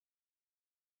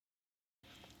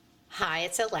Hi,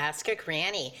 it's Alaska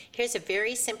Granny. Here's a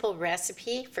very simple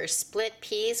recipe for split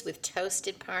peas with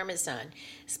toasted Parmesan.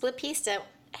 Split peas don't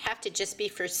have to just be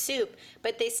for soup,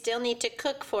 but they still need to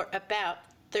cook for about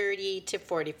 30 to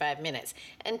 45 minutes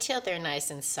until they're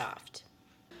nice and soft.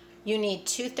 You need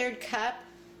 2/3 cup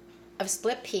of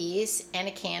split peas and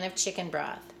a can of chicken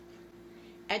broth.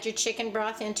 Add your chicken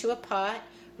broth into a pot,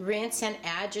 rinse and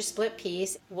add your split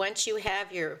peas. Once you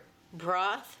have your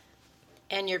broth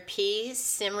and your peas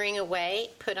simmering away,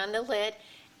 put on the lid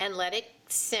and let it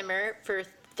simmer for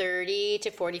 30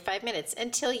 to 45 minutes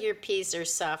until your peas are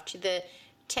soft to the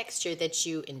texture that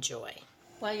you enjoy.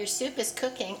 While your soup is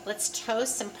cooking, let's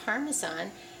toast some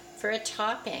Parmesan for a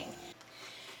topping.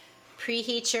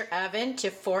 Preheat your oven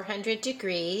to 400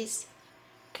 degrees.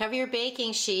 Cover your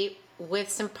baking sheet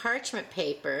with some parchment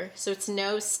paper so it's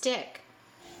no stick.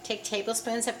 Take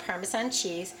tablespoons of Parmesan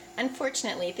cheese.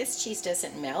 Unfortunately, this cheese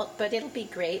doesn't melt, but it'll be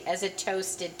great as a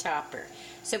toasted topper.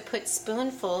 So put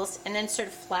spoonfuls and then sort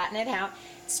of flatten it out.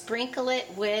 Sprinkle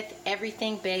it with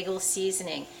everything bagel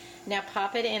seasoning. Now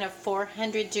pop it in a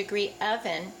 400 degree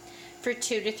oven for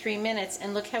 2 to 3 minutes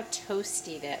and look how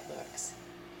toasty that looks.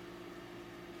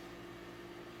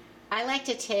 I like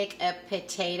to take a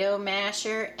potato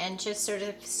masher and just sort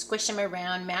of squish them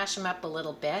around, mash them up a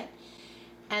little bit,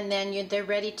 and then they're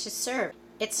ready to serve.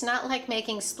 It's not like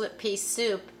making split pea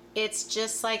soup, it's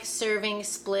just like serving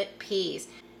split peas.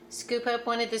 Scoop up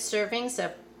one of the servings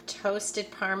of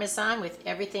toasted Parmesan with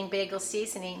everything bagel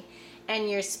seasoning, and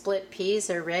your split peas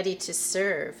are ready to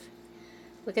serve.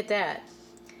 Look at that.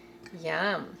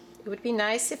 Yum. It would be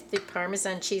nice if the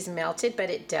Parmesan cheese melted, but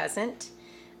it doesn't.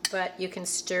 But you can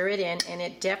stir it in, and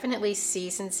it definitely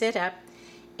seasons it up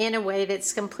in a way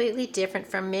that's completely different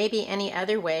from maybe any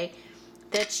other way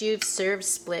that you've served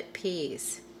split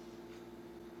peas.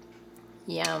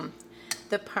 Yum.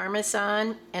 The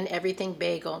Parmesan and everything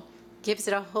bagel gives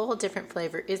it a whole different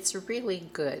flavor. It's really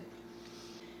good.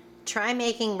 Try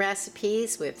making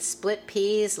recipes with split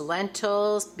peas,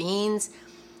 lentils, beans.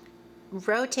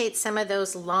 Rotate some of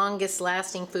those longest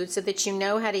lasting foods so that you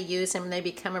know how to use them and they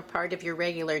become a part of your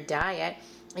regular diet,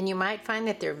 and you might find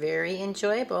that they're very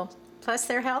enjoyable, plus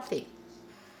they're healthy.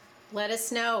 Let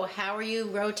us know, how are you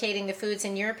rotating the foods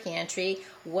in your pantry?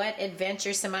 What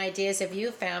adventuresome ideas have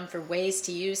you found for ways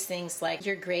to use things like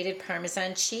your grated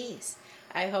Parmesan cheese?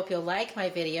 I hope you'll like my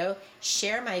video,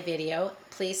 share my video,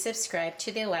 please subscribe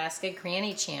to the Alaska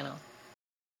Granny channel.